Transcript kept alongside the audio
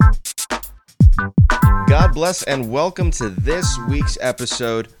God bless and welcome to this week's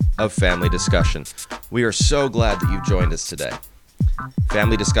episode of Family Discussion. We are so glad that you've joined us today.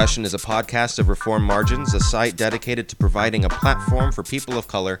 Family Discussion is a podcast of Reformed Margins, a site dedicated to providing a platform for people of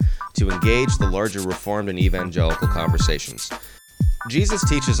color to engage the larger Reformed and evangelical conversations. Jesus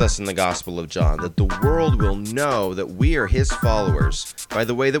teaches us in the Gospel of John that the world will know that we are his followers by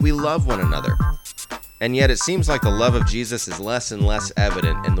the way that we love one another. And yet it seems like the love of Jesus is less and less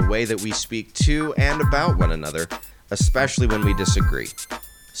evident in the way that we speak to and about one another, especially when we disagree.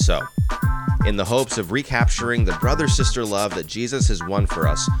 So, in the hopes of recapturing the brother-sister love that Jesus has won for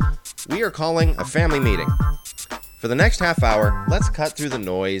us, we are calling a family meeting. For the next half hour, let's cut through the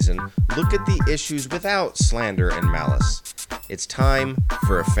noise and look at the issues without slander and malice. It's time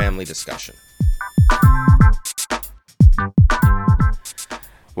for a family discussion.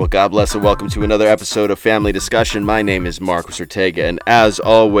 Well, God bless and welcome to another episode of Family Discussion. My name is Marcus Ortega, and as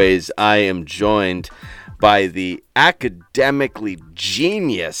always, I am joined by the academically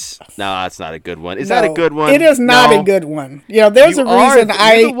genius. No, that's not a good one. Is that a good one? It is not a good one. You know, there's a reason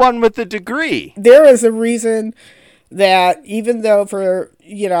you're the one with the degree. There is a reason that even though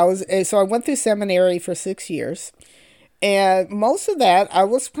I went through seminary for 6 years, and most of that I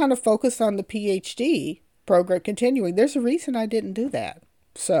was kind of focused on the PhD program continuing. There's a reason I didn't do that.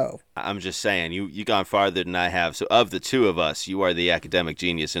 So I'm just saying, you gone farther than I have. So of the two of us, you are the academic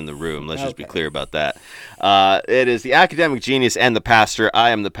genius in the room. Let's just be clear about that. It is the academic genius and the pastor. I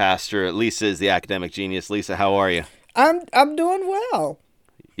am the pastor. Lisa is the academic genius. Lisa, how are you? I'm doing well.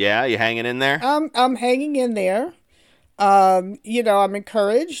 Yeah, you hanging in there? I'm hanging in there. I'm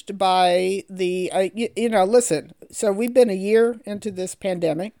encouraged by the listen. So we've been a year into this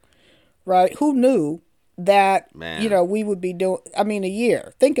pandemic, right? Who knew that, we would be doing, a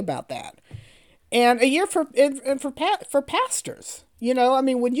year. Think about that. And a year for pastors,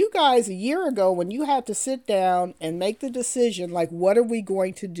 when you guys a year ago, when you had to sit down and make the decision, like, what are we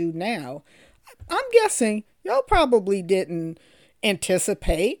going to do now? I'm guessing y'all probably didn't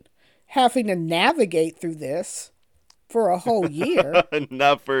anticipate having to navigate through this for a whole year.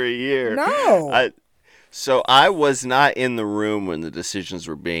 Not for a year. No. So I was not in the room when the decisions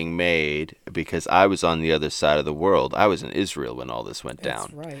were being made because I was on the other side of the world. I was in Israel when all this went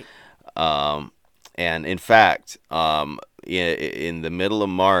down. That's right. And in fact, in the middle of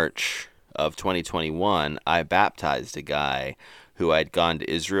March of 2021, I baptized a guy who I'd gone to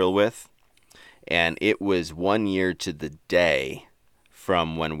Israel with. And it was 1 year to the day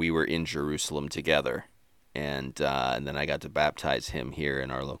from when we were in Jerusalem together. And then I got to baptize him here in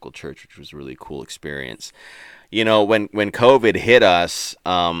our local church, which was a really cool experience. You know, when COVID hit us,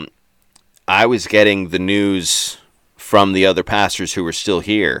 I was getting the news from the other pastors who were still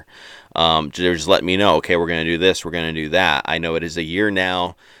here. They were just letting me know, okay, we're going to do this, we're going to do that. I know it is a year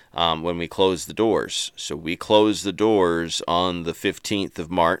now when we closed the doors. So we closed the doors on the 15th of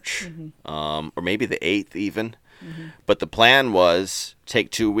March, or maybe the 8th even. Mm-hmm. But the plan was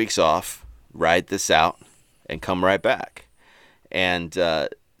take 2 weeks off, ride this out, and come right back. And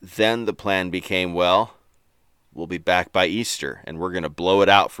then the plan became, well, we'll be back by Easter, and we're going to blow it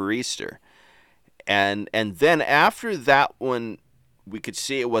out for Easter. And then after that one, we could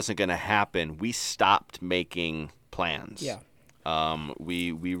see it wasn't going to happen. We stopped making plans. Yeah.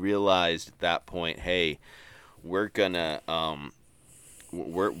 We realized at that point, hey, we're gonna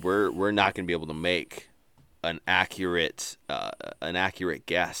we're not going to be able to make an accurate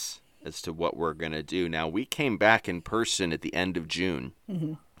guess as to what we're going to do. Now, we came back in person at the end of June.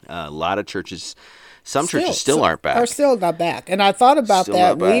 Mm-hmm. A lot of churches, churches still aren't back. Are still not back. And I thought about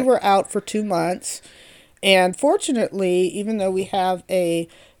that. We were out for 2 months. And fortunately, even though we have a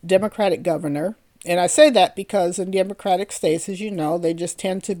Democratic governor, and I say that because in Democratic states, as you know, they just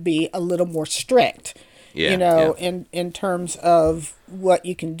tend to be a little more strict, in terms of what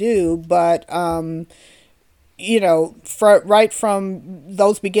you can do. But, right from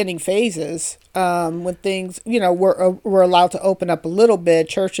those beginning phases, when things, were allowed to open up a little bit,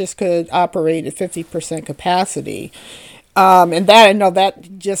 churches could operate at 50% capacity. And that, I know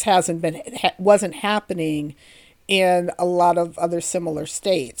that just wasn't happening in a lot of other similar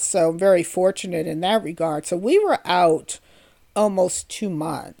states. So I'm very fortunate in that regard. So we were out almost 2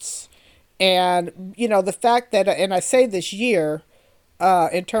 months. And, the fact that, and I say this year,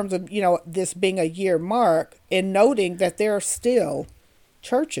 in terms of, this being a year mark, and noting that there are still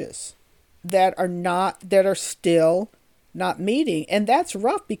churches that are still not meeting. And that's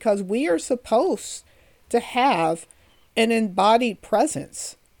rough because we are supposed to have an embodied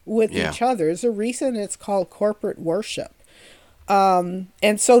presence with each other. There's a reason it's called corporate worship. And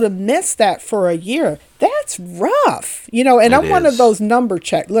so to miss that for a year, that's rough, and I'm one of those number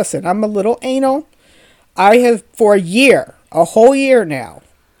check. Listen, I'm a little anal. I have, for a year, a whole year now,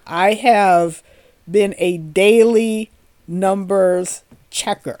 I have been a daily numbers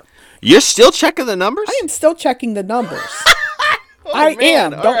checker. You're still checking the numbers? I am still checking the numbers. Oh, I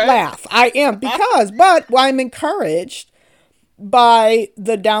man. am. All Don't right. laugh. I am but I'm encouraged by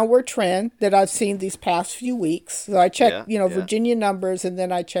the downward trend that I've seen these past few weeks. So I check, Yeah, yeah. Virginia numbers, and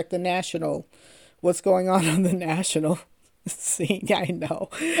then I check the national, what's going on the national scene. I know.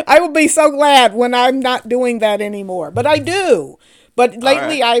 I will be so glad when I'm not doing that anymore, but I do. But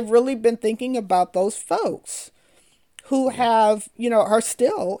lately, right. I've really been thinking about those folks who have, are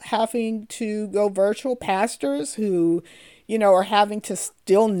still having to go virtual, pastors who, are having to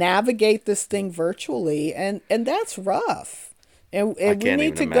still navigate this thing virtually. And that's rough. I And we can't need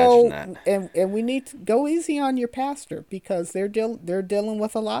even to imagine go, that. and we need to go easy on your pastor because they're dealing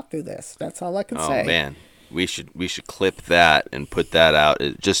with a lot through this. That's all I can Oh, say. man. We should clip that and put that out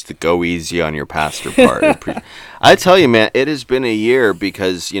just to go easy on your pastor part. I tell you, man, it has been a year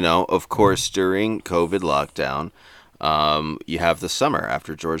because, of course, during COVID lockdown, you have the summer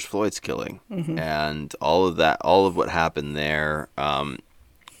after George Floyd's killing, and all of that, all of what happened there.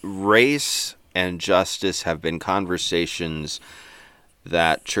 Race and justice have been conversations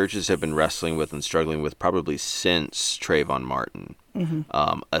that churches have been wrestling with and struggling with probably since Trayvon Martin,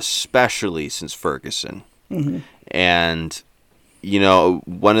 especially since Ferguson. And,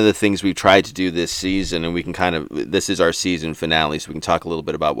 one of the things we've tried to do this season, and we can this is our season finale, so we can talk a little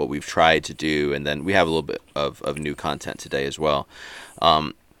bit about what we've tried to do, and then we have a little bit of new content today as well.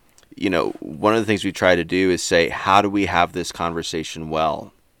 One of the things we try to do is say, how do we have this conversation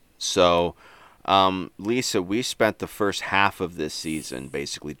well? So, Lisa, we spent the first half of this season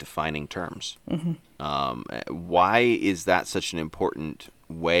basically defining terms. Why is that such an important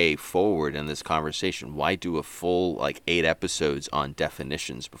way forward in this conversation? Why do a full 8 episodes on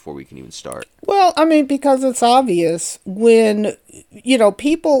definitions before we can even start? Well, I mean, because it's obvious when,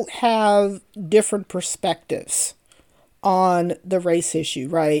 people have different perspectives on the race issue,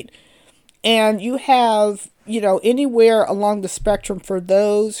 right? And you have, anywhere along the spectrum for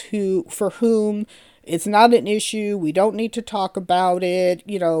those for whom it's not an issue, we don't need to talk about it,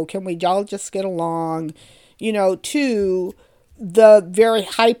 can we all just get along, to the very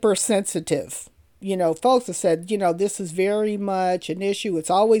hypersensitive, folks have said, this is very much an issue.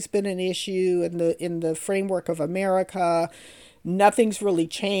 It's always been an issue in the framework of America. Nothing's really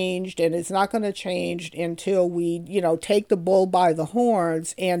changed, and it's not going to change until we, take the bull by the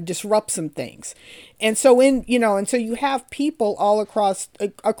horns and disrupt some things. And so you have people all across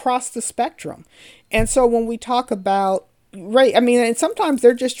the spectrum. And so when we talk about race, I mean, and sometimes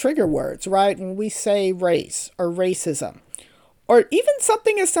they're just trigger words, right? When we say race or racism, or even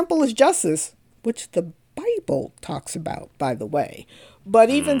something as simple as justice, which the Bible talks about, by the way. But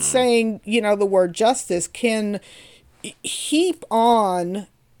even saying, the word justice can heap on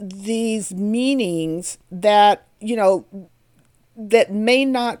these meanings that, that may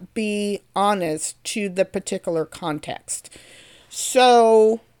not be honest to the particular context.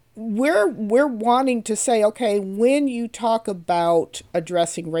 So we're wanting to say, okay, when you talk about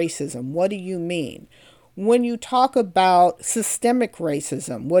addressing racism, what do you mean? When you talk about systemic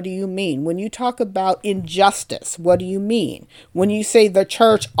racism, what do you mean? When you talk about injustice, what do you mean? When you say the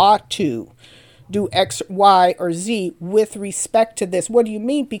church ought to do X, Y, or Z with respect to this, what do you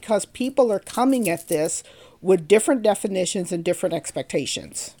mean? Because people are coming at this with different definitions and different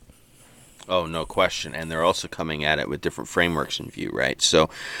expectations. Oh, no question. And they're also coming at it with different frameworks in view, right? So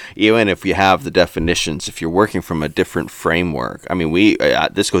even if you have the definitions, if you're working from a different framework, I mean,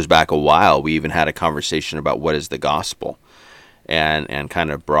 this goes back a while. We even had a conversation about what is the gospel and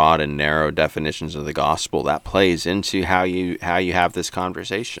kind of broad and narrow definitions of the gospel. That plays into how you have this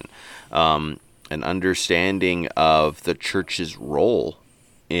conversation. An understanding of the church's role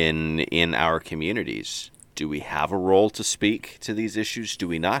in our communities. Do we have a role to speak to these issues? Do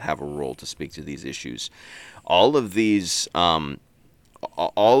we not have a role to speak to these issues? All of these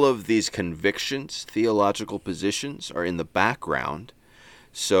convictions, theological positions are in the background.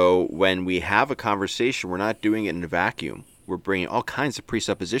 So when we have a conversation, we're not doing it in a vacuum. We're bringing all kinds of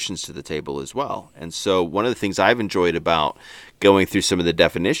presuppositions to the table as well. And so one of the things I've enjoyed about going through some of the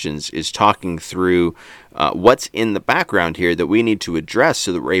definitions is talking through what's in the background here that we need to address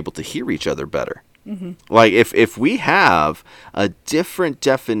so that we're able to hear each other better. Mm-hmm. Like if we have a different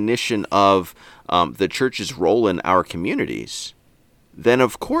definition of the church's role in our communities, then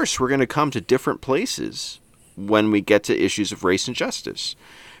of course we're going to come to different places when we get to issues of race and justice.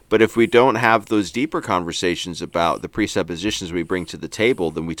 But if we don't have those deeper conversations about the presuppositions we bring to the table,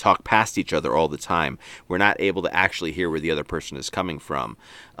 then we talk past each other all the time. We're not able to actually hear where the other person is coming from,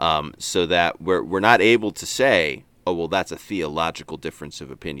 so that we're not able to say, oh, well, that's a theological difference of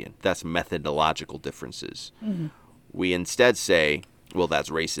opinion. That's methodological differences. Mm-hmm. We instead say, well, that's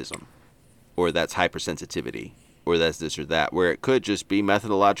racism, or that's hypersensitivity, or that's this or that, where it could just be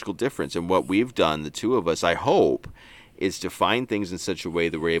methodological difference. And what we've done, the two of us, I hope, is to find things in such a way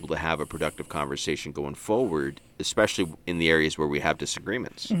that we're able to have a productive conversation going forward, especially in the areas where we have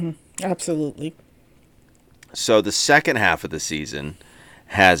disagreements. Mm-hmm. Absolutely. So the second half of the season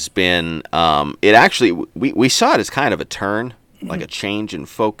has been, it actually, we saw it as kind of a turn, like a change in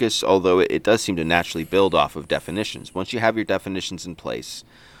focus, although it does seem to naturally build off of definitions. Once you have your definitions in place,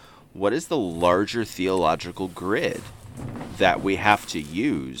 what is the larger theological grid that we have to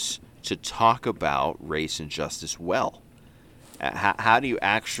use to talk about race and justice well? How do you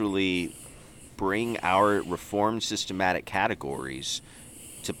actually bring our reformed systematic categories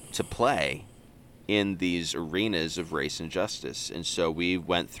to play in these arenas of race and justice? And so we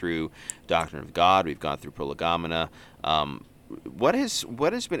went through Doctrine of God, we've gone through Prolegomena. What has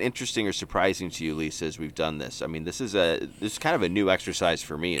been interesting or surprising to you, Lisa, as we've done this? I mean, this is kind of a new exercise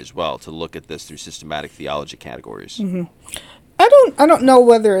for me as well, to look at this through systematic theology categories. Mm-hmm. I don't know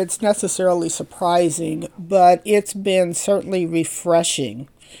whether it's necessarily surprising, but it's been certainly refreshing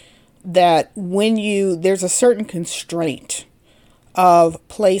that there's a certain constraint of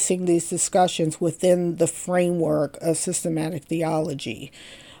placing these discussions within the framework of systematic theology,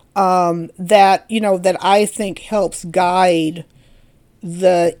 that I think helps guide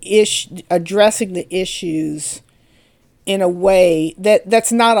addressing the issues in a way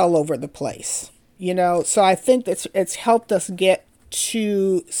that's not all over the place. So I think it's helped us get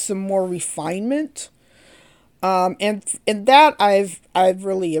to some more refinement, and that I've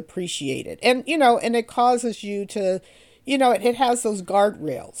really appreciated, and it causes you to, it has those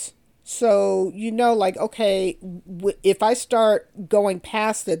guardrails. So like, okay, if I start going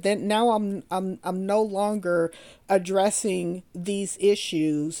past it, then now I'm no longer addressing these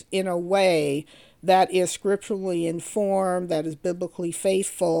issues in a way that is scripturally informed, that is biblically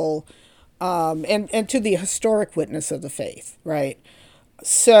faithful. And to the historic witness of the faith, right?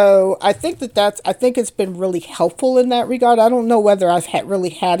 So I think I think it's been really helpful in that regard. I don't know whether I've really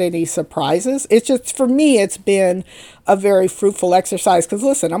had any surprises. It's just, for me, it's been a very fruitful exercise. Because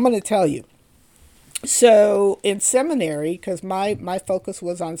listen, I'm going to tell you. So in seminary, because my focus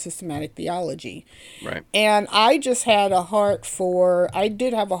was on systematic theology, right? And I just had a heart for. I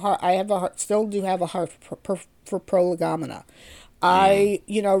did have a heart. I have a heart. Still do have a heart for Prolegomena. I,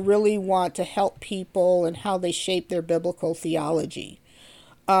 really want to help people and how they shape their biblical theology.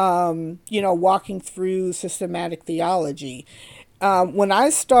 Walking through systematic theology. When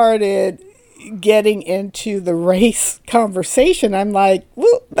I started getting into the race conversation, I'm like,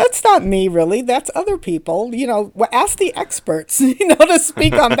 well, that's not me really. That's other people. Ask the experts, to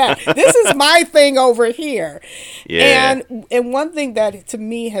speak on that. This is my thing over here. Yeah. And one thing that to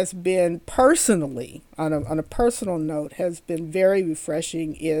me has been personally, on a personal note, has been very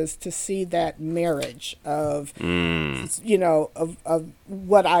refreshing is to see that marriage of, of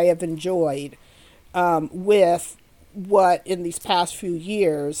what I have enjoyed with what in these past few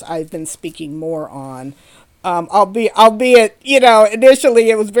years I've been speaking more on, albeit initially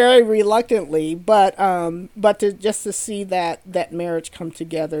it was very reluctantly, but to see that marriage come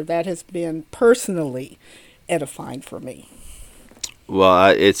together, that has been personally edifying for me.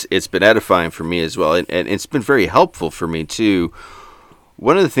 Well, it's been edifying for me as well, and it's been very helpful for me too.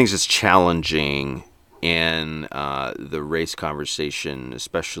 One of the things that's challenging in the race conversation,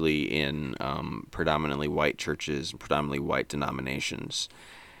 especially in predominantly white churches and predominantly white denominations,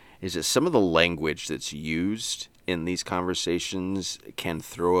 is that some of the language that's used in these conversations can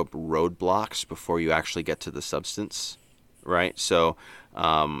throw up roadblocks before you actually get to the substance, right? So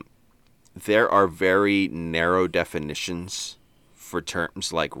there are very narrow definitions for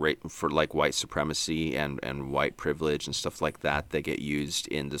terms like white supremacy and white privilege and stuff like that get used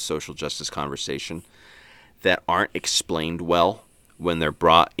in the social justice conversation that aren't explained well when they're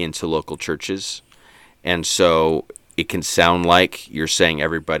brought into local churches. And so it can sound like you're saying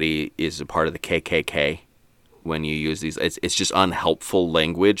everybody is a part of the KKK when you use these. It's just unhelpful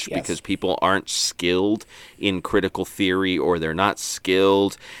language. Yes. Because people aren't skilled in critical theory, or they're not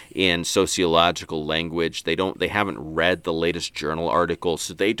skilled in sociological language. They haven't read the latest journal article,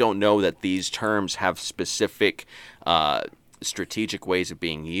 so they don't know that these terms have specific strategic ways of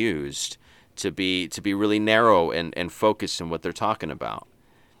being used to be really narrow and focused in what they're talking about.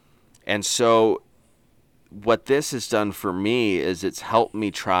 And so what this has done for me is it's helped me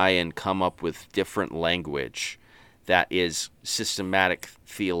try and come up with different language that is systematic,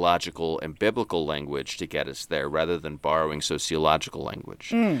 theological, and biblical language to get us there, rather than borrowing sociological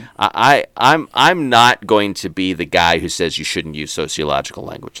language. I'm not going to be the guy who says you shouldn't use sociological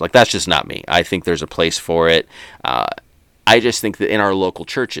language. Like, that's just not me. I think there's a place for it. I just think that in our local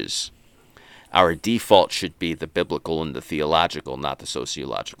churches, our default should be the biblical and the theological, not the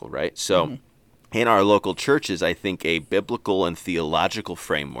sociological, right? So in our local churches, I think a biblical and theological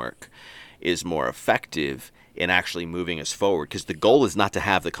framework is more effective in actually moving us forward, because the goal is not to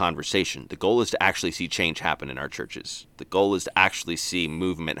have the conversation. The goal is to actually see change happen in our churches. The goal is to actually see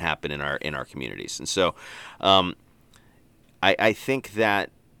movement happen in our communities. And so I think that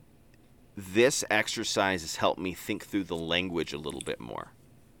this exercise has helped me think through the language a little bit more.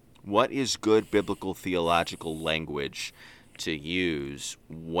 What is good biblical theological language to use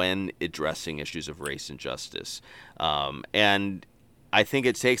when addressing issues of race and justice? And I think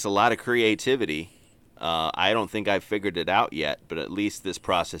it takes a lot of creativity. I don't think I've figured it out yet, but at least this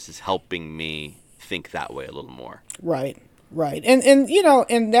process is helping me think that way a little more. Right. And you know,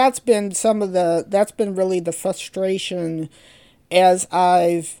 and that's been really the frustration as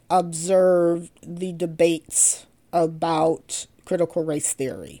I've observed the debates about critical race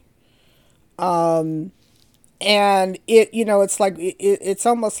theory. And it, you know, it's like it's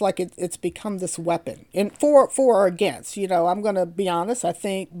almost like it's become this weapon, and for or against. You know, I'm going to be honest. I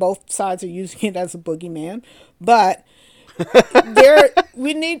think both sides are using it as a boogeyman, but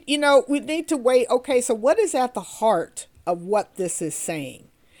we need to weigh. Okay, so what is at the heart of what this is saying,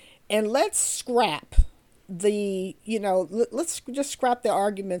 and let's scrap let's just scrap the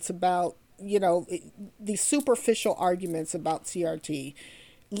arguments about the superficial arguments about CRT.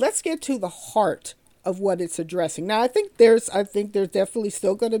 Let's get to the heart of what it's addressing. Now, I think there's definitely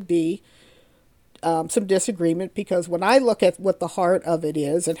still going to be some disagreement, because when I look at what the heart of it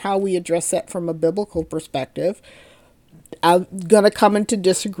is and how we address that from a biblical perspective, I'm going to come into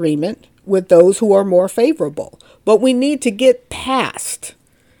disagreement with those who are more favorable. But we need to get past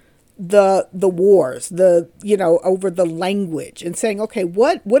the wars, over the language, and saying, okay,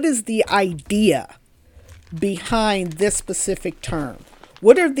 what is the idea behind this specific term?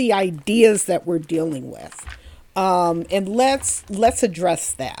 What are the ideas that we're dealing with? And let's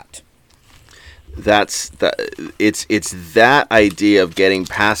address that. It's that idea of getting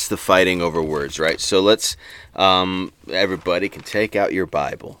past the fighting over words, right? So let's everybody can take out your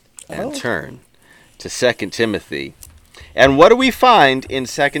Bible and turn to 2 Timothy. And what do we find in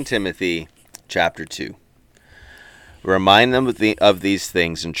 2 Timothy chapter 2? Remind them of these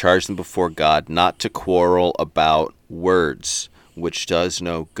things and charge them before God not to quarrel about words, which does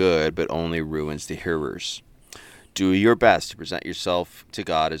no good, but only ruins the hearers. Do your best to present yourself to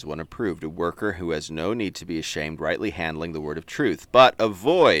God as one approved, a worker who has no need to be ashamed, rightly handling the word of truth. But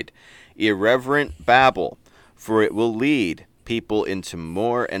avoid irreverent babble, for it will lead people into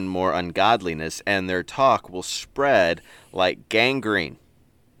more and more ungodliness, and their talk will spread like gangrene.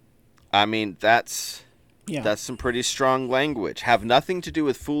 I mean, that's some pretty strong language. Have nothing to do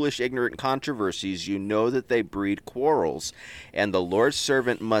with foolish, ignorant controversies. You know that they breed quarrels. And the Lord's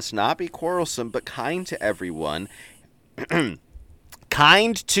servant must not be quarrelsome, but kind to everyone.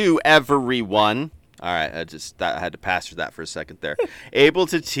 Kind to everyone. All right, I had to pass through that for a second there. Able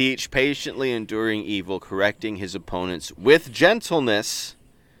to teach, patiently enduring evil, correcting his opponents with gentleness.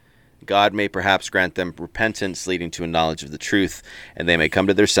 God may perhaps grant them repentance leading to a knowledge of the truth, and they may come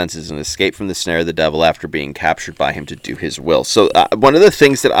to their senses and escape from the snare of the devil after being captured by him to do his will. So one of the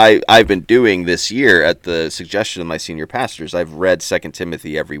things that I've been doing this year at the suggestion of my senior pastors, I've read 2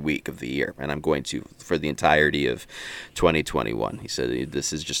 Timothy every week of the year, and I'm going to for the entirety of 2021. He said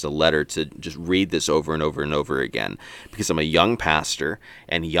this is just a letter to just read this over and over and over again, because I'm a young pastor,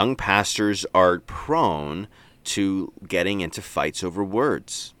 and young pastors are prone to getting into fights over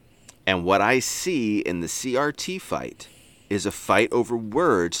words. And what I see in the CRT fight is a fight over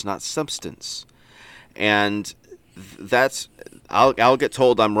words, not substance. And I'll get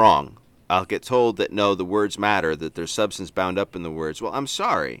told I'm wrong. I'll get told that, no, the words matter, that there's substance bound up in the words. Well, I'm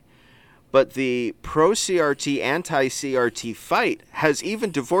sorry. But the pro-CRT, anti-CRT fight has even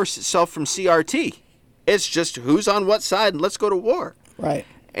divorced itself from CRT. It's just who's on what side and let's go to war. Right.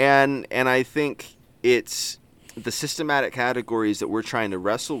 And I think it's the systematic categories that we're trying to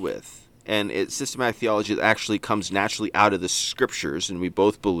wrestle with, and it's systematic theology that actually comes naturally out of the scriptures, and we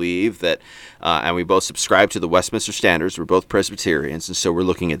both believe that, and we both subscribe to the Westminster Standards. We're both Presbyterians, and so we're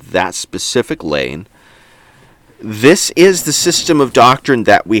looking at that specific lane. This is the system of doctrine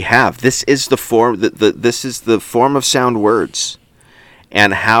that we have. This is the form this is the form of sound words,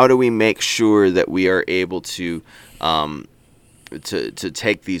 And how do we make sure that we are able to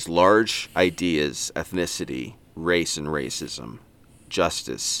take these large ideas, ethnicity, race and racism,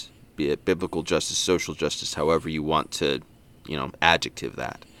 justice, be it biblical justice, social justice, however you want to, adjective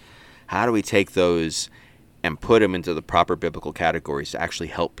that. How do we take those and put them into the proper biblical categories to actually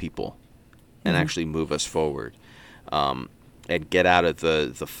help people and actually move us forward, and get out of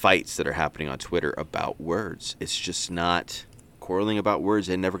the fights that are happening on Twitter about words? It's just not quarreling about words.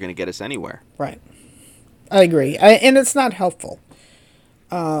 They're never going to get us anywhere. Right. I agree. And it's not helpful.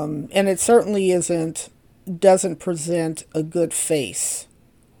 And it certainly doesn't present a good face.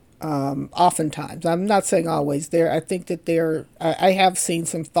 Oftentimes, I'm not saying always. I think that I have seen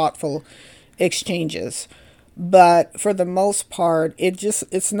some thoughtful exchanges, but for the most part,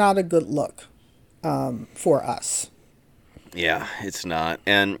 it's not a good look, for us. Yeah, it's not.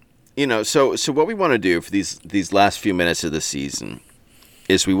 And, so what we want to do for these last few minutes of the season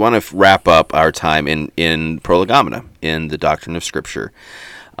is we want to wrap up our time in Prolegomena, in the doctrine of Scripture.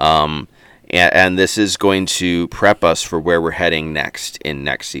 And this is going to prep us for where we're heading next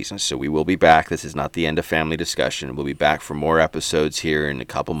season. So we will be back. This is not the end of family discussion. We'll be back for more episodes here in a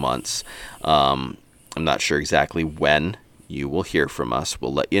couple months. I'm not sure exactly when you will hear from us.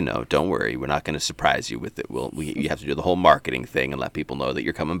 We'll let you know. Don't worry. We're not going to surprise you with it. You have to do the whole marketing thing and let people know that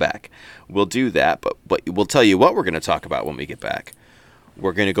you're coming back. We'll do that, but we'll tell you what we're going to talk about when we get back.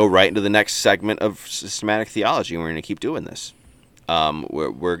 We're going to go right into the next segment of systematic theology, and we're going to keep doing this.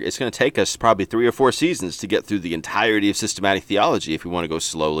 It's going to take us probably 3 or 4 seasons to get through the entirety of systematic theology if we want to go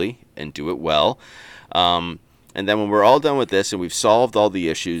slowly and do it well. And then when we're all done with this and we've solved all the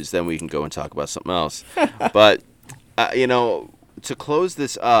issues, then we can go and talk about something else. But, to close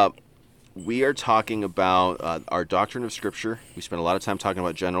this up, we are talking about our doctrine of Scripture. We spent a lot of time talking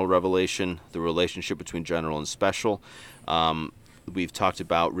about general revelation, the relationship between general and special. We've talked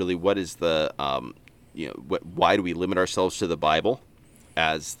about really what is the... why do we limit ourselves to the Bible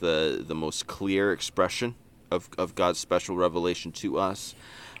as the most clear expression of God's special revelation to us?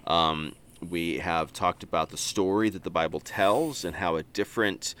 We have talked about the story that the Bible tells and how a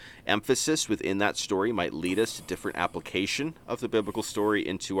different emphasis within that story might lead us to different application of the biblical story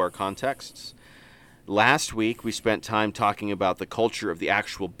into our contexts. Last week, we spent time talking about the culture of the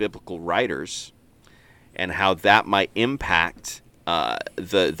actual biblical writers and how that might impact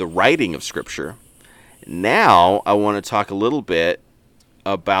the writing of Scripture. Now, I want to talk a little bit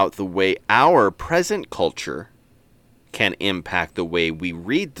about the way our present culture can impact the way we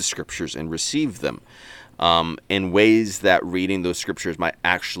read the Scriptures and receive them, in ways that reading those Scriptures might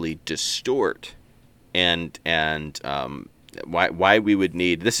actually distort, and why we would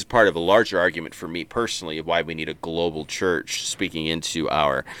need. This is part of a larger argument for me personally of why we need a global church speaking into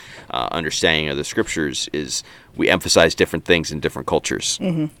our understanding of the Scriptures. Is we emphasize different things in different cultures,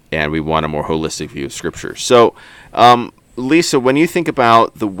 and we want a more holistic view of Scripture. So, Lisa, when you think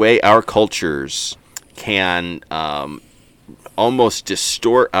about the way our cultures can almost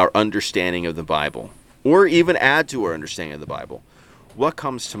distort our understanding of the Bible, or even add to our understanding of the Bible, what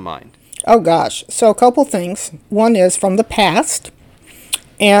comes to mind? Oh gosh. So a couple things. One is from the past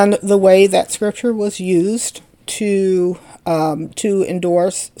and the way that Scripture was used to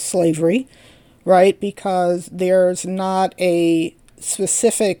endorse slavery, right? Because there's not a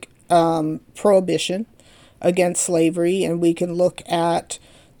specific prohibition against slavery, and we can look at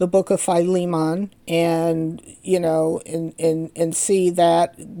the book of Philemon and and see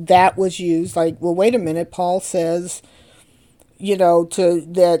that was used. Like, well, wait a minute, Paul says, he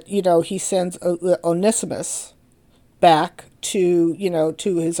sends Onesimus back to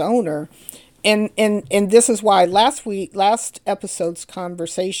his owner, and this is why last episode's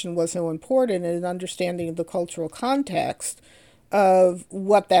conversation was so important in understanding the cultural context of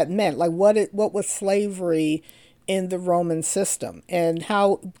what that meant. Like, what was slavery in the Roman system, and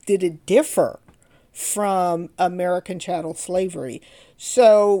how did it differ from American chattel slavery?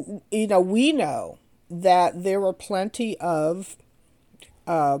 So, we know that there were plenty of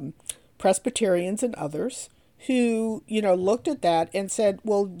Presbyterians and others who, looked at that and said,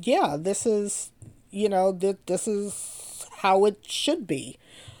 well, yeah, this is how it should be.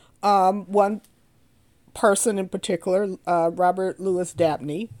 One person in particular, Robert Louis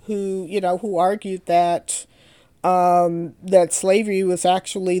Dabney, who argued that slavery was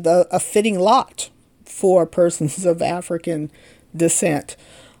actually a fitting lot for persons of African descent.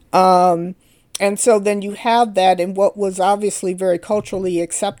 And so then you have that, and what was obviously very culturally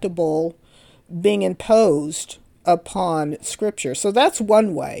acceptable being imposed upon scripture. So that's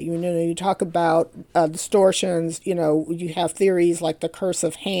one way. You talk about distortions. You have theories like the curse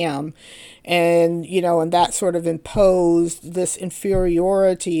of Ham, and that sort of imposed this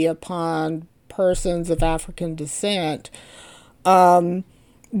inferiority upon persons of African descent. But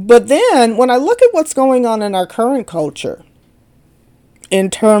then when I look at what's going on in our current culture, in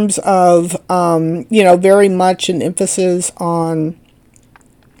terms of, very much an emphasis on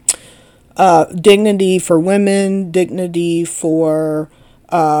dignity for women, dignity for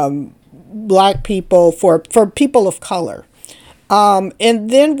black people, for people of color. And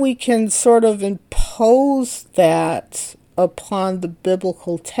then we can sort of impose that upon the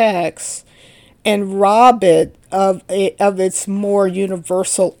biblical text and rob it of its more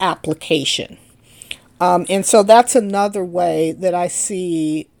universal application. And so that's another way that I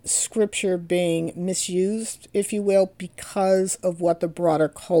see scripture being misused, if you will, because of what the broader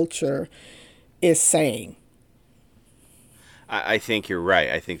culture is saying. I think you're right.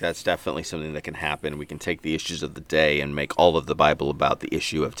 I think that's definitely something that can happen. We can take the issues of the day and make all of the Bible about the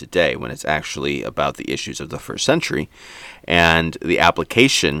issue of today when it's actually about the issues of the first century and the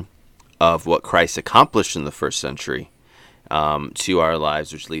application of what Christ accomplished in the first century to our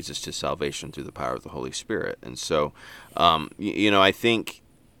lives, which leads us to salvation through the power of the Holy Spirit. And so, I think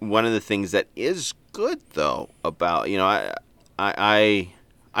one of the things that is good, though, about, I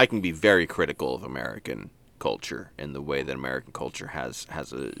can be very critical of American culture and the way that American culture has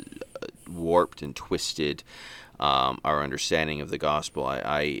a warped and twisted our understanding of the gospel.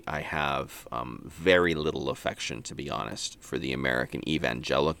 I have very little affection, to be honest, for the American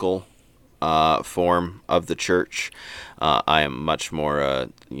evangelical form of the church. I am much more,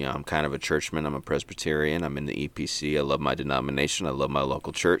 I'm kind of a churchman. I'm a Presbyterian. I'm in the EPC. I love my denomination. I love my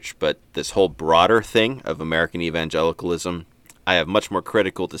local church. But this whole broader thing of American evangelicalism, I have much more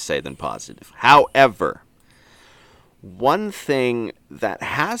critical to say than positive. However, one thing that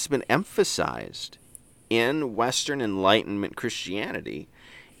has been emphasized in Western Enlightenment Christianity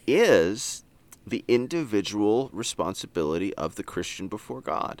is the individual responsibility of the Christian before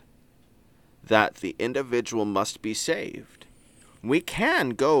God. That the individual must be saved. We can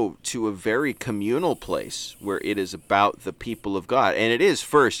go to a very communal place where it is about the people of God. And it is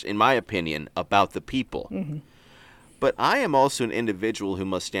first, in my opinion, about the people. Mm-hmm. But I am also an individual who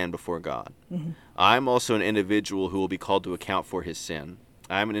must stand before God. Mm-hmm. I'm also an individual who will be called to account for his sin.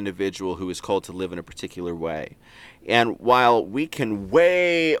 I'm an individual who is called to live in a particular way. And while we can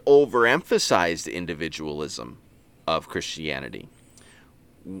way overemphasize the individualism of Christianity,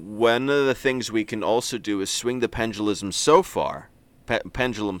 one of the things we can also do is swing the pendulum so far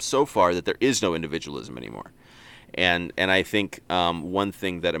that there is no individualism anymore. And I think one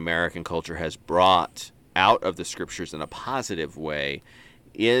thing that American culture has brought out of the scriptures in a positive way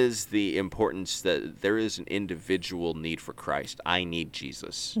is the importance that there is an individual need for Christ. I need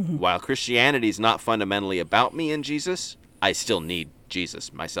Jesus. Mm-hmm. While Christianity is not fundamentally about me and Jesus, I still need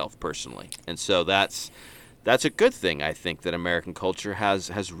Jesus myself personally. And so that's a good thing, I think, that American culture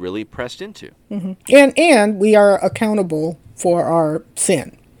has really pressed into. Mm-hmm. And we are accountable for our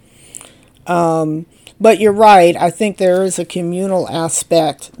sin. But you're right. I think there is a communal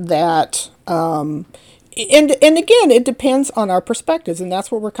aspect that, and again, it depends on our perspectives, and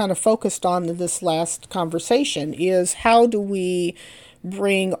that's what we're kind of focused on in this last conversation, is how do we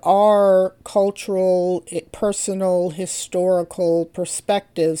bring our cultural, personal, historical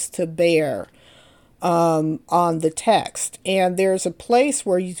perspectives to bear on the text. And there's a place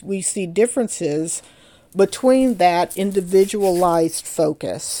where we see differences between that individualized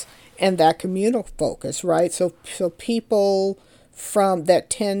focus and that communal focus, right? So people that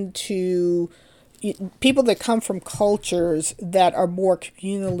come from cultures that are more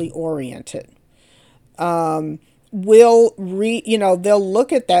communally oriented they'll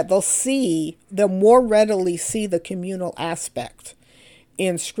look at that, they'll more readily see the communal aspect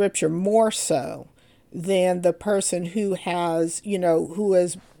in scripture more so than the person who has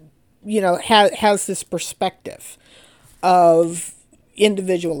this perspective of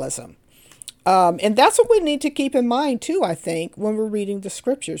individualism. And that's what we need to keep in mind too, I think, when we're reading the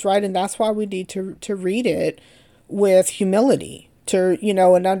scriptures, right? And that's why we need to read it with humility,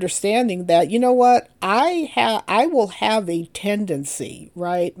 and understanding that, I will have a tendency,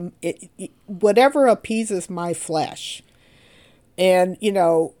 right? Whatever appeases my flesh. And,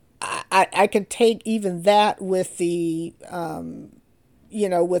 I can take even that with the,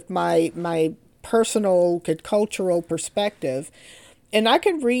 with my personal cultural perspective, and I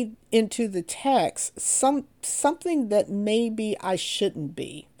can read into the text something that maybe I shouldn't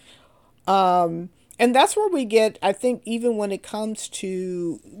be. And that's where we get, I think, even when it comes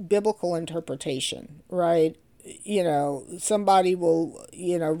to biblical interpretation, right? somebody will,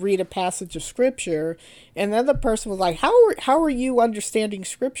 read a passage of scripture, and the other person was like, how are you understanding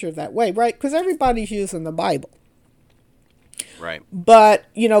scripture that way, right? Because everybody's using the Bible. Right. But,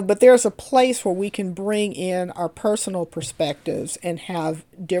 but there's a place where we can bring in our personal perspectives and have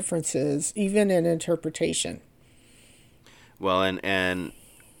differences, even in interpretation. Well, and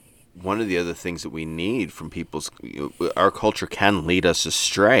one of the other things that we need from our culture can lead us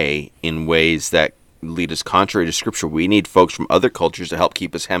astray in ways that lead us contrary to Scripture. We need folks from other cultures to help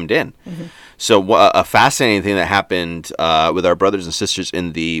keep us hemmed in. Mm-hmm. So a fascinating thing that happened with our brothers and sisters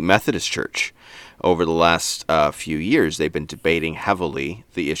in the Methodist Church over the last few years, they've been debating heavily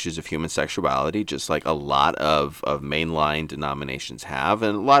the issues of human sexuality, just like a lot of mainline denominations have,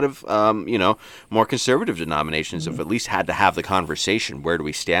 and a lot of more conservative denominations have at least had to have the conversation. Where do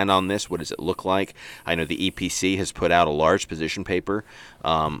we stand on this? What does it look like? I know the EPC has put out a large position paper,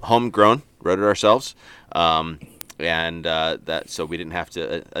 homegrown, wrote it ourselves, and that so we didn't have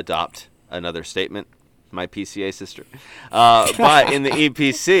to adopt another statement. My PCA sister. But in the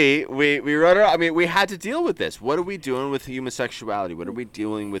EPC, we wrote it. I mean, we had to deal with this. What are we doing with human sexuality? What are we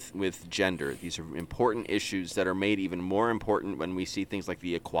doing with gender? These are important issues that are made even more important when we see things like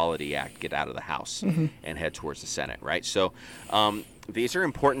the Equality Act get out of the House and head towards the Senate, right? So these are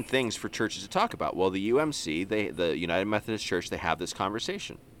important things for churches to talk about. Well, the UMC, the United Methodist Church, they have this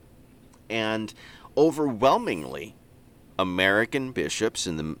conversation. And overwhelmingly, American bishops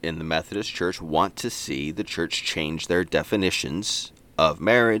in the Methodist Church want to see the church change their definitions of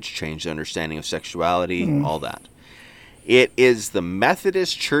marriage, change the understanding of sexuality, all that. It is the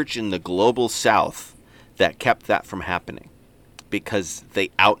Methodist Church in the global South that kept that from happening because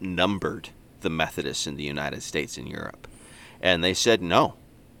they outnumbered the Methodists in the United States and Europe. And they said, no,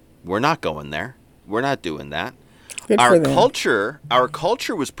 we're not going there. We're not doing that. Our culture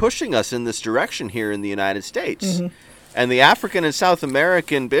was pushing us in this direction here in the United States. Mm-hmm. And the African and South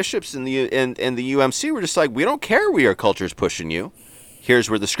American bishops in the UMC were just like, we don't care where your culture is pushing you. Here's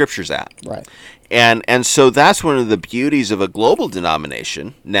where the Scripture's at. Right. And so that's one of the beauties of a global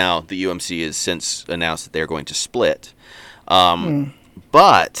denomination. Now, the UMC has since announced that they're going to split.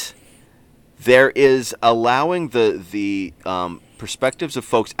 But there is allowing the perspectives of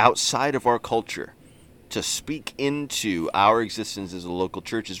folks outside of our culture to speak into our existence as a local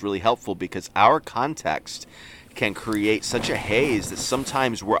church is really helpful because our context can create such a haze that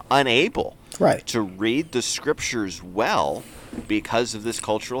sometimes we're unable to read the Scriptures well because of this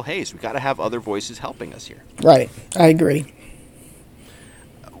cultural haze. We've got to have other voices helping us here. Right. I agree.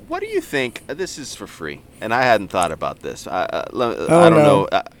 What do you think? This is for free, and I hadn't thought about this. I don't know.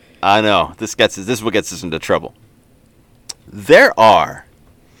 I know. This is what gets us into trouble. There are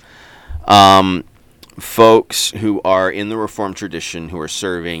folks who are in the Reformed tradition who are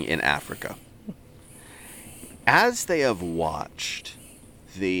serving in Africa. As they have watched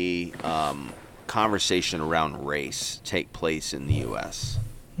the conversation around race take place in the U.S.,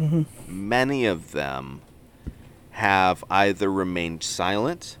 many of them have either remained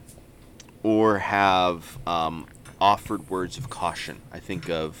silent or have offered words of caution. I think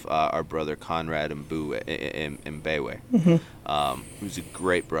of our brother Conrad Mbewe, who's a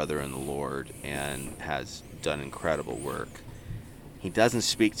great brother in the Lord and has done incredible work. He doesn't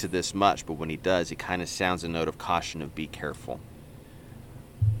speak to this much, but when he does, he kind of sounds a note of caution of be careful.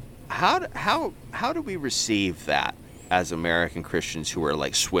 How do we receive that as American Christians who are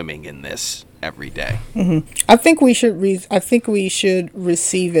like swimming in this every day? I think we should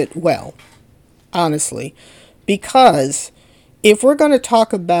receive it well, honestly, because if we're going to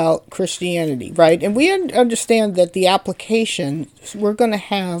talk about Christianity, right, and we understand that the application, we're going to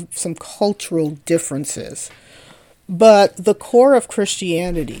have some cultural differences. But the core of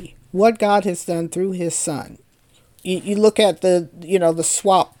Christianity, what God has done through His Son, you look at the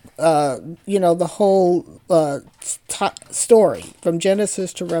swap, the whole story from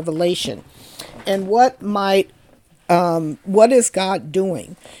Genesis to Revelation, and what is God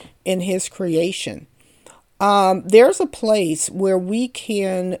doing in His creation? There's a place where we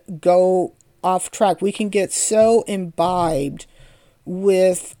can go off track. We can get so imbibed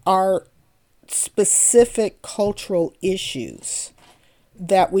with our specific cultural issues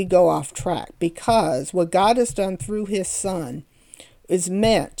that we go off track, because what God has done through His Son is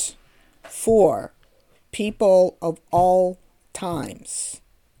meant for people of all times,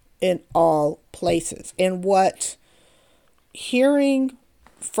 in all places. And what hearing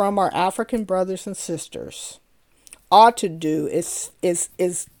from our African brothers and sisters ought to do is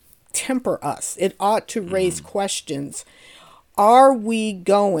temper us. It ought to raise questions. Are we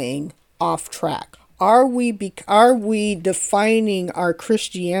going off track? Are we defining our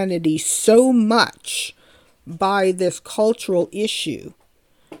Christianity so much by this cultural issue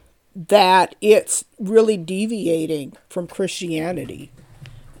that it's really deviating from Christianity.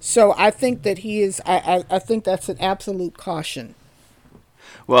 So I think that he is, I think that's an absolute caution.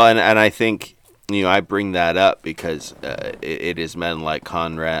 Well, and I think, I bring that up because it is men like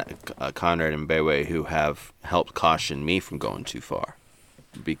Conrad and Mbewe who have helped caution me from going too far.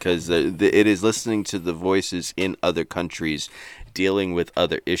 Because it is listening to the voices in other countries dealing with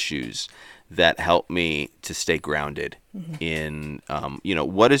other issues that help me to stay grounded in,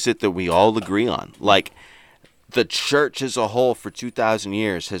 what is it that we all agree on? Like, the church as a whole for 2,000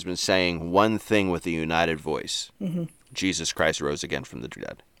 years has been saying one thing with a united voice. Jesus Christ rose again from the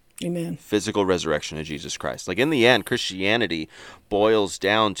dead. Amen. Physical resurrection of Jesus Christ. Like, in the end, Christianity boils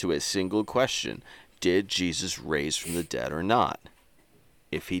down to a single question. Did Jesus raise from the dead or not?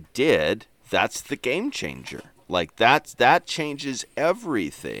 If he did, that's the game changer. Like, that changes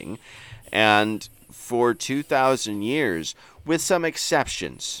everything. And for 2,000 years, with some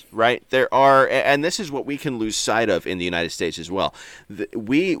exceptions, right? There are, and this is what we can lose sight of in the United States as well.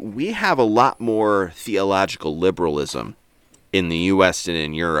 We have a lot more theological liberalism in the U.S. and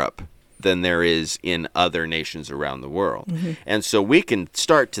in Europe than there is in other nations around the world. And so we can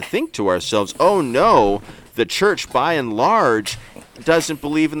start to think to ourselves, oh no, the church by and large doesn't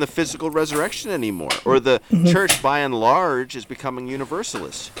believe in the physical resurrection anymore, or the church by and large is becoming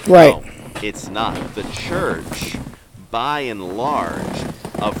universalist. Right. No, it's not. The church by and large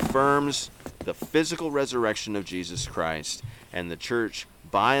affirms the physical resurrection of Jesus Christ, and the church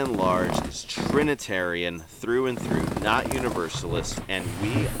by and large is Trinitarian through and through, not universalist, and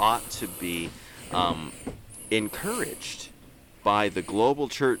we ought to be encouraged by the global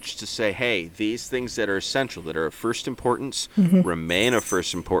church to say, hey, these things that are essential, that are of first importance, remain of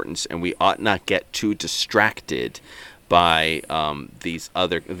first importance, and we ought not get too distracted by these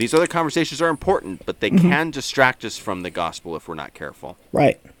other conversations are important, but they can distract us from the gospel if we're not careful.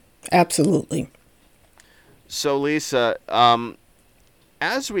 Right. Absolutely. So, Lisa,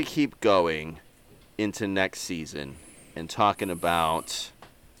 as we keep going into next season and talking about,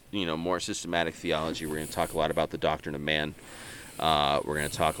 more systematic theology, we're going to talk a lot about the doctrine of man. We're going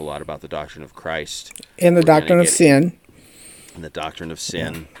to talk a lot about the doctrine of Christ. And the doctrine of sin. And the doctrine of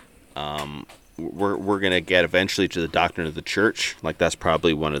sin. We're going to get eventually to the doctrine of the church. Like, that's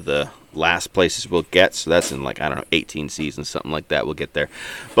probably one of the last places we'll get. So that's in 18 seasons, something like that. We'll get there.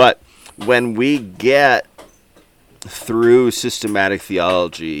 But when we get through systematic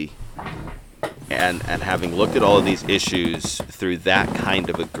theology and having looked at all of these issues through that kind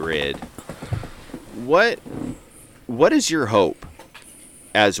of a grid, what is your hope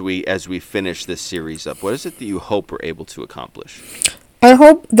as we finish this series up? What is it that you hope we're able to accomplish? I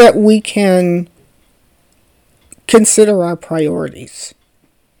hope that we can consider our priorities.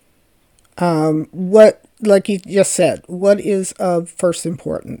 Like you just said, what is of first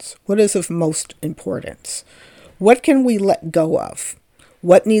importance? What is of most importance? What can we let go of?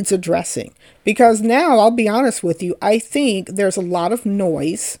 What needs addressing? Because now, I'll be honest with you, I think there's a lot of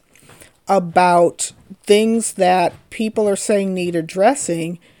noise about things that people are saying need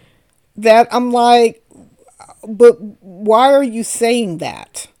addressing that I'm like, but why are you saying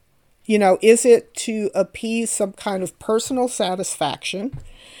that? Is it to appease some kind of personal satisfaction?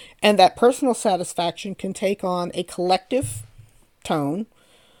 And that personal satisfaction can take on a collective tone.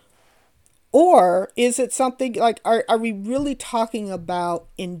 Or is it something like, are we really talking about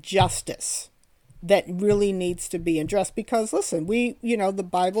injustice that really needs to be addressed? Because listen, the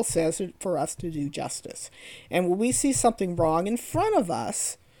Bible says for us to do justice. And when we see something wrong in front of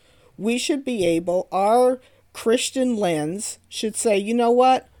us, we should be able, our Christian lens should say, you know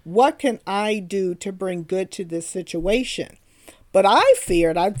what can I do to bring good to this situation? But I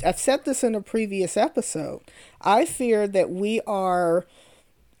feared, I've said this in a previous episode, I fear that we are,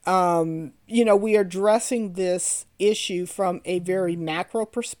 we are addressing this issue from a very macro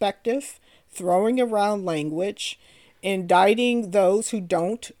perspective, throwing around language, indicting those who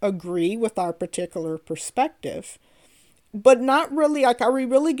don't agree with our particular perspective, but not really, are we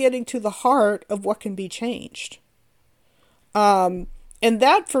really getting to the heart of what can be changed? And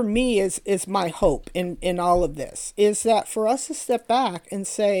that for me is my hope in all of this, is that for us to step back and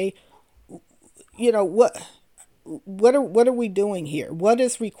say, what are we doing here? What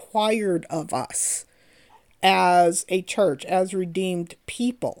is required of us as a church, as redeemed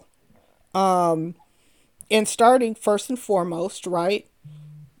people? And starting first and foremost, right,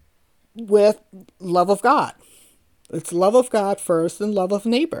 with love of God. It's love of God first and love of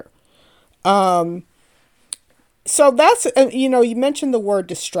neighbor. So that's, you mentioned the word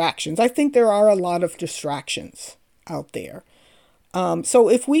distractions. I think there are a lot of distractions out there. So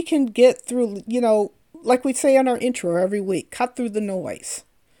if we can get through, like we say in our intro every week, cut through the noise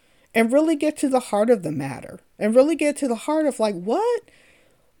and really get to the heart of the matter and really get to the heart of like,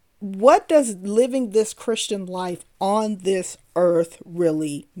 what does living this Christian life on this earth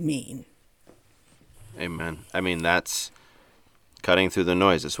really mean? Amen. I mean, that's cutting through the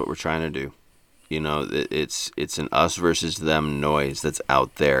noise. That's what we're trying to do. You know, it's an us versus them noise that's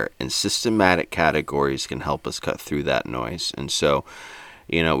out there, and systematic categories can help us cut through that noise. And so,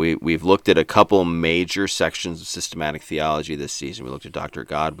 you know, we've looked at a couple major sections of systematic theology this season. We looked at Doctrine of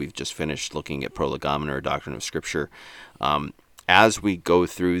God. We've just finished looking at Prolegomena, or Doctrine of Scripture. As we go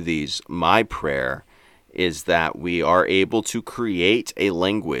through these, my prayer is that we are able to create a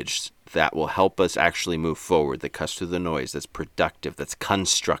language that will help us actually move forward, that cuts through the noise, that's productive, that's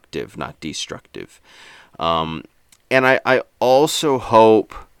constructive, not destructive. And I also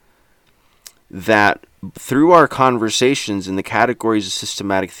hope that through our conversations in the categories of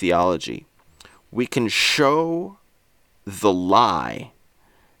systematic theology, we can show the lie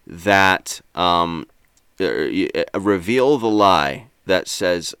that, reveal the lie that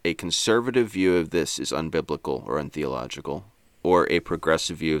says a conservative view of this is unbiblical or untheological, or a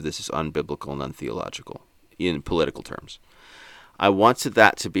progressive view of this is unbiblical and untheological in political terms. I wanted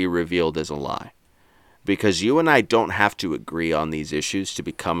that to be revealed as a lie, because you and I don't have to agree on these issues to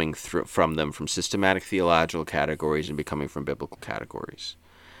be coming from them from systematic theological categories and becoming from biblical categories.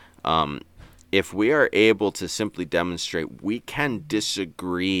 If we are able to simply demonstrate we can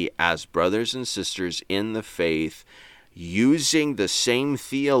disagree as brothers and sisters in the faith using the same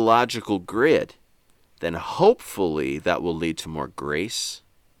theological grid, then hopefully that will lead to more grace,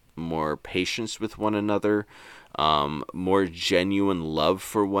 more patience with one another, more genuine love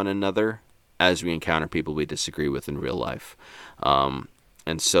for one another as we encounter people we disagree with in real life. And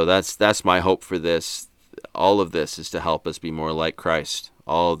so that's my hope for this. All of this is to help us be more like Christ.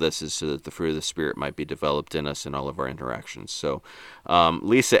 All of this is so that the fruit of the Spirit might be developed in us in all of our interactions. So,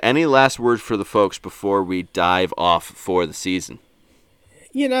 Lisa, any last words for the folks before we dive off for the season?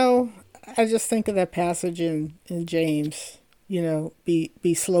 You know, I just think of that passage in James, you know,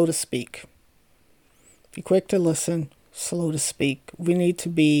 be slow to speak. Be quick to listen, slow to speak. We need to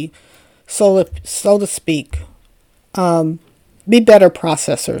be slow to speak. Be better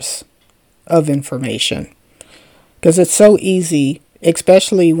processors of information. Because it's so easy,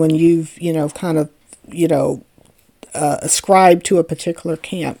 especially when you've, you know, kind of, you know, ascribed to a particular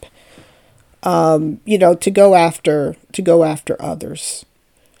camp, you know, to go after others.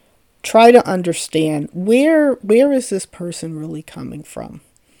 Try to understand where is this person really coming from.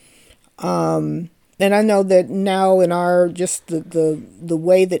 And I know that now in our just the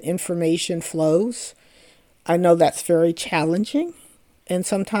way that information flows, I know that's very challenging, and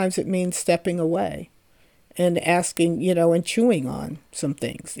sometimes it means stepping away and asking, you know, and chewing on some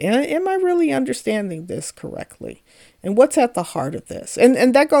things. Am I really understanding this correctly? And what's at the heart of this?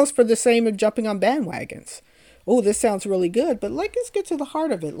 And that goes for the same of jumping on bandwagons. Oh, this sounds really good, but like, let's get to the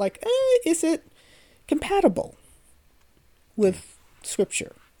heart of it. Like, is it compatible with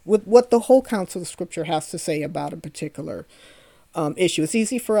Scripture, with what the whole counsel of Scripture has to say about a particular issue? It's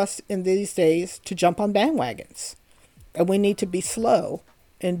easy for us in these days to jump on bandwagons, and we need to be slow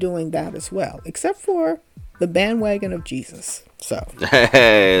in doing that as well, except for the bandwagon of Jesus. So, hey,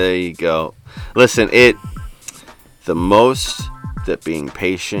 there you go. Listen, the most that being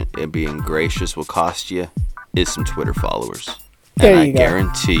patient and being gracious will cost you is some Twitter followers. There and you I go.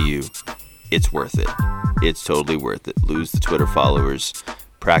 guarantee you it's worth it. It's totally worth it. Lose the Twitter followers.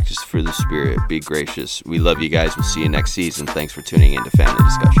 Practice for the Spirit. Be gracious. We love you guys. We'll see you next season. Thanks for tuning in to Family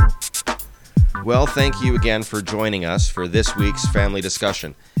Discussion. Well, thank you again for joining us for this week's Family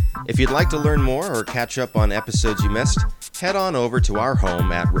Discussion. If you'd like to learn more or catch up on episodes you missed, head on over to our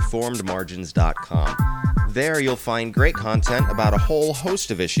home at reformedmargins.com. There you'll find great content about a whole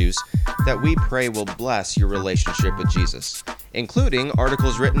host of issues that we pray will bless your relationship with Jesus, including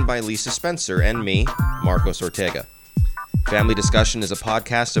articles written by Lisa Spencer and me, Marcos Ortega. Family Discussion is a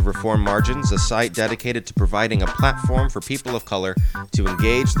podcast of Reformed Margins, a site dedicated to providing a platform for people of color to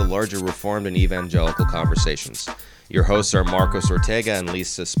engage the larger Reformed and evangelical conversations. Your hosts are Marcos Ortega and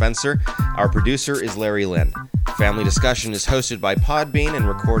Lisa Spencer. Our producer is Larry Lynn. Family Discussion is hosted by Podbean and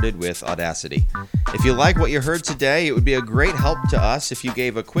recorded with Audacity. If you like what you heard today, it would be a great help to us if you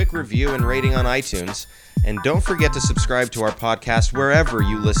gave a quick review and rating on iTunes. And don't forget to subscribe to our podcast wherever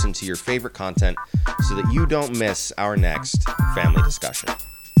you listen to your favorite content so that you don't miss our next Family Discussion.